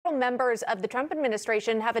members of the Trump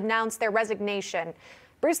administration have announced their resignation.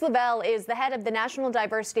 Bruce LeVell is the head of the National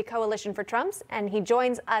Diversity Coalition for Trumps, and he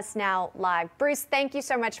joins us now live. Bruce, thank you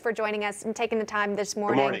so much for joining us and taking the time this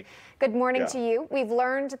morning. Good morning. Good morning to you. We've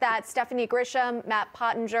learned that Stephanie Grisham, Matt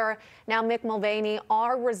Pottinger, now Mick Mulvaney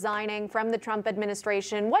are resigning from the Trump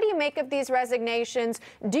administration. What do you make of these resignations?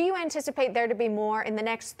 Do you anticipate there to be more in the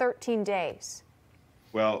next 13 days?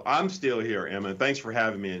 Well, I'm still here, Emma. Thanks for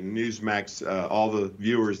having me, and Newsmax, all the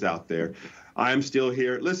viewers out there. I'm still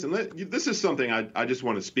here. Listen, this is something I just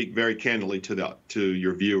want to speak very candidly to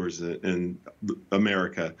your viewers in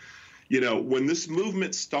America. You know, when this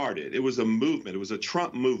movement started, it was a movement. It was a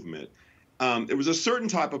Trump movement. It was a certain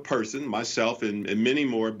type of person, myself and many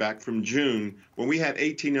more, back from June, when we had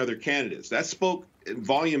 18 other candidates. That spoke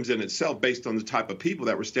volumes in itself based on the type of people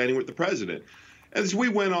that were standing with the president. As we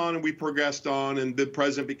went on and we progressed on and the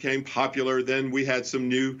president became popular, then we had some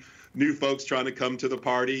new folks trying to come to the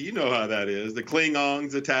party. You know how that is. The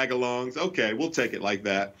Klingons, the tag-alongs. Okay, we'll take it like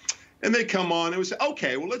that. And they come on and we say,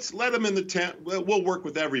 okay, well, let's let them in the tent. We'll work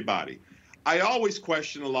with everybody. I always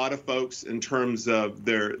question a lot of folks in terms of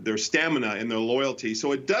their stamina and their loyalty.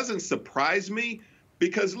 So it doesn't surprise me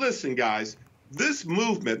because, listen, guys, this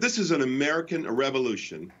movement, this is an American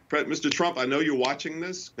revolution. Mr. Trump, I know you're watching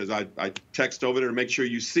this because I text over there to make sure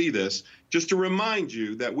you see this, just to remind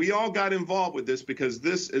you that we all got involved with this because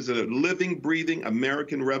this is a living, breathing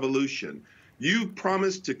American revolution. You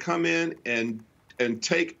promised to come in and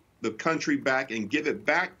take the country back and give it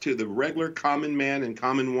back to the regular common man and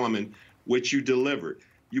common woman, which you delivered.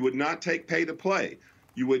 You would not take pay to play.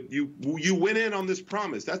 You went in on this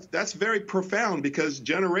promise. That's very profound because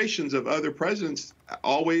generations of other presidents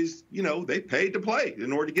always, you know, they paid to play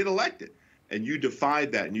in order to get elected. And you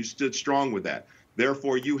defied that and you stood strong with that.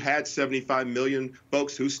 Therefore, you had 75 million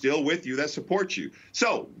folks who still with you that support you.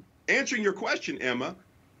 So answering your question, Emma,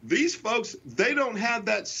 these folks, they don't have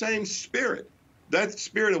that same spirit. That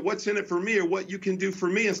spirit of what's in it for me or what you can do for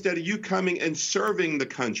me instead of you coming and serving the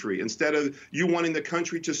country, instead of you wanting the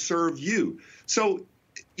country to serve you. So,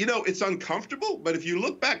 you know, it's uncomfortable, but if you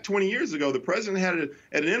look back 20 years ago, the president had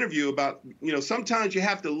an interview about, you know, sometimes you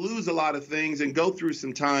have to lose a lot of things and go through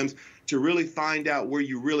some times to really find out where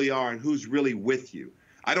you really are and who's really with you.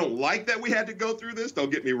 I don't like that we had to go through this,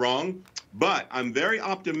 don't get me wrong, but I'm very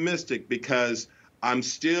optimistic because I'm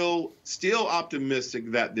still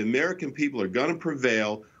optimistic that the American people are going to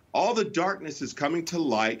prevail. All the darkness is coming to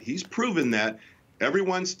light. He's proven that.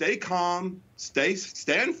 Everyone stay calm,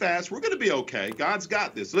 stand fast. We're going to be okay. God's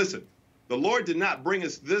got this. Listen, the Lord did not bring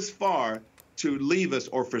us this far to leave us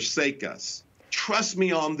or forsake us. Trust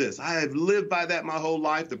me on this. I have lived by that my whole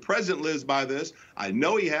life. The president lives by this. I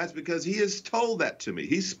know he has because he has told that to me.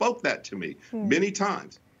 He spoke that to me many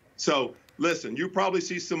times. So listen, you probably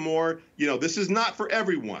see some more. You know, this is not for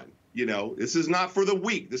everyone. You know, this is not for the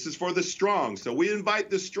weak. This is for the strong. So we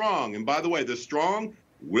invite the strong. And by the way, the strong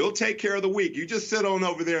will take care of the weak. You just sit on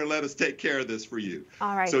over there and let us take care of this for you.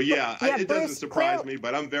 All right. So, yeah, it Bruce, doesn't surprise me,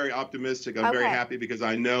 but I'm very optimistic. I'm very happy because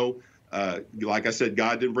I know, like I said,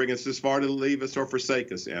 God didn't bring us this far to leave us or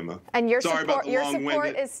forsake us, Emma. And your support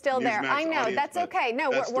is still there. I know. Audience, that's okay.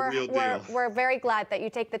 No, we're very glad that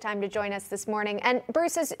you take the time to join us this morning. And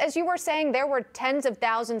Bruce, as you were saying, there were tens of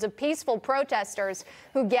thousands of peaceful protesters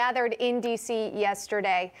who gathered in D.C.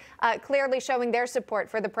 yesterday, clearly showing their support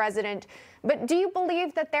for the president. But do you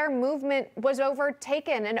believe that their movement was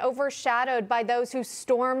overtaken and overshadowed by those who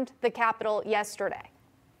stormed the Capitol yesterday?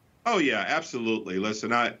 Oh, yeah, absolutely.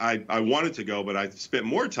 Listen, I wanted to go, but I spent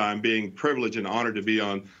more time being privileged and honored to be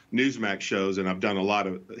on Newsmax shows, and I've done a lot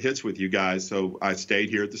of hits with you guys, so I stayed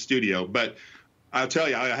here at the studio. But I'll tell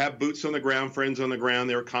you, I have boots on the ground, friends on the ground.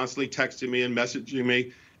 They were constantly texting me and messaging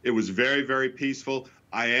me. It was very, very peaceful.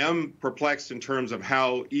 I am perplexed in terms of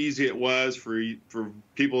how easy it was for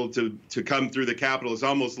people to come through the Capitol. It's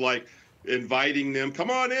almost like inviting them,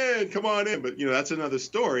 come on in, come on in. But, you know, that's another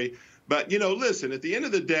story. But, you know, listen, at the end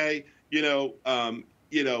of the day, there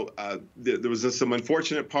was some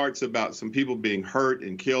unfortunate parts about some people being hurt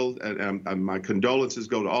and killed. And my condolences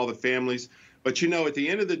go to all the families. But, you know, at the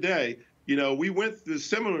end of the day, you know, we went through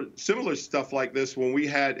similar stuff like this when we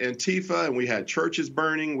had Antifa and we had churches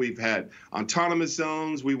burning. We've had autonomous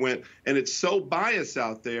zones. We went, and it's so biased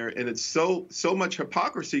out there, and it's so much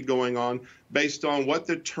hypocrisy going on based on what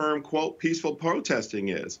the term, quote, peaceful protesting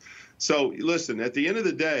is. So listen, at the end of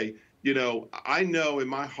the day, you know, I know in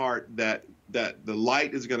my heart that the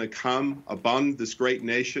light is going to come upon this great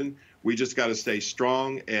nation. We just got to stay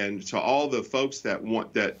strong. And to all the folks that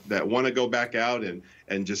want to go back out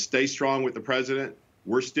and just stay strong with the president,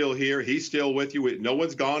 we're still here. He's still with you. No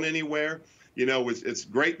one's gone anywhere. you know, it's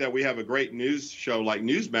great that we have a great news show like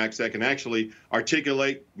Newsmax that can actually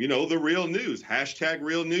articulate, you know, the real news. Hashtag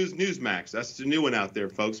real news Newsmax. That's the new one out there,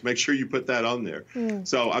 folks. Make sure you put that on there.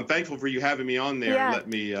 So I'm thankful for you having me on there and let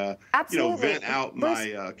me, you know, vent out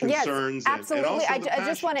my concerns. Yes, absolutely. And also I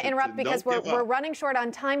just want to interrupt because we're running short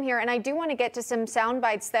on time here. And I do want to get to some sound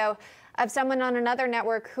bites, though, of someone on another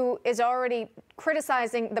network who is already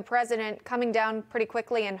criticizing the president, coming down pretty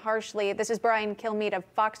quickly and harshly. This is Brian Kilmeade of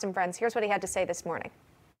Fox and Friends. Here's what he had to say this morning.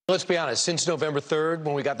 Let's be honest, since November 3rd,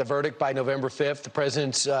 when we got the verdict by November 5th, the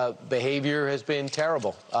president's behavior has been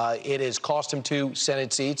terrible. It has cost him 2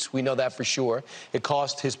 Senate seats. We know that for sure. It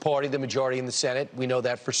cost his party the majority in the Senate. We know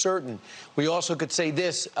that for certain. We also could say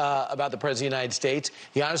this about the president of the United States.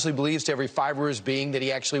 He honestly believes to every fiber of his being that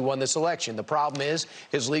he actually won this election. The problem is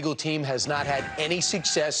his legal team has not had any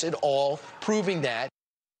success at all proving that.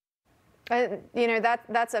 You know,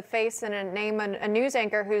 that's a face and a name, a news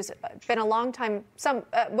anchor who's been a long time,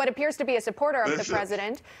 what appears to be a supporter of the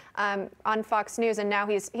president on Fox News, and now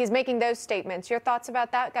he's making those statements. Your thoughts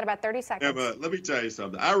about that? Got about 30 seconds. Yeah, but let me tell you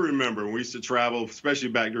something. I remember when we used to travel, especially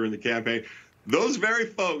back during the campaign, those very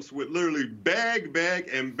folks would literally beg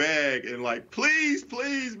and like, please,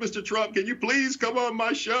 Mr. Trump, can you please come on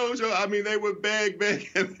my show? I mean, they would beg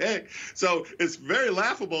and beg. So it's very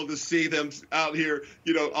laughable to see them out here,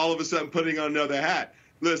 you know, all of a sudden putting on another hat.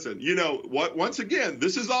 Listen, you know what? Once again,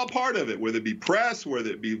 this is all part of it, whether it be press,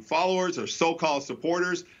 whether it be followers or so-called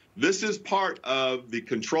supporters. This is part of the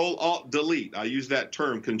Control-Alt-Delete. I use that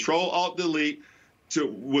term, Control-Alt-Delete,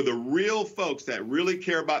 with the real folks that really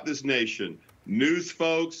care about this nation. News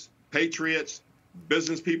folks, patriots,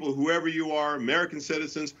 business people, whoever you are, American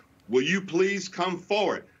citizens, will you please come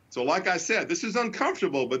forward? So like I said, this is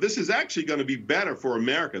uncomfortable, but this is actually going to be better for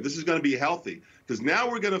America. This is going to be healthy because now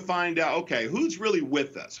we're going to find out, okay, who's really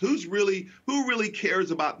with us? Who really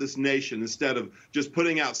cares about this nation instead of just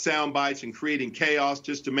putting out sound bites and creating chaos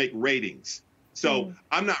just to make ratings. So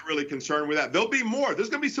I'm not really concerned with that. There'll be more. There's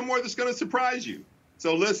going to be some more that's going to surprise you.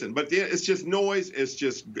 So listen, but it's just noise.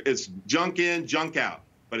 It's junk in, junk out.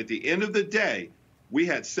 But at the end of the day, we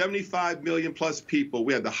had 75 million plus people.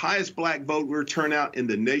 We had the highest black voter turnout in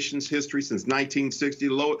the nation's history since 1960,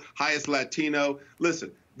 highest Latino.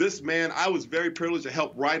 Listen, this man, I was very privileged to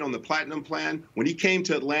help write on the Platinum Plan. When he came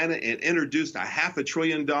to Atlanta and introduced $500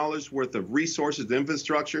 billion worth of resources and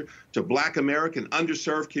infrastructure to black American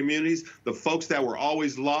underserved communities, the folks that were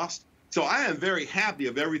always lost. So I am very happy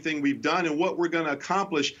of everything we've done and what we're going to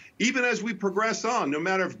accomplish, even as we progress on, no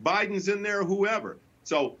matter if Biden's in there or whoever.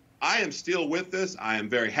 So I am still with this. I am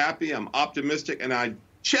very happy. I'm optimistic. And I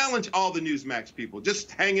challenge all the Newsmax people.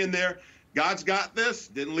 Just hang in there. God's got this.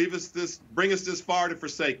 Didn't bring us this far to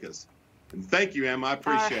forsake us. And thank you, Emma. I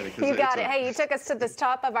appreciate it. You got it. Hey, you took us to the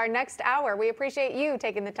top of our next hour. We appreciate you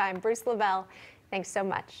taking the time. Bruce LeVell, thanks so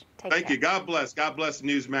much. Take care. Thank you. God bless. God bless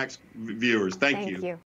Newsmax viewers. Thank you.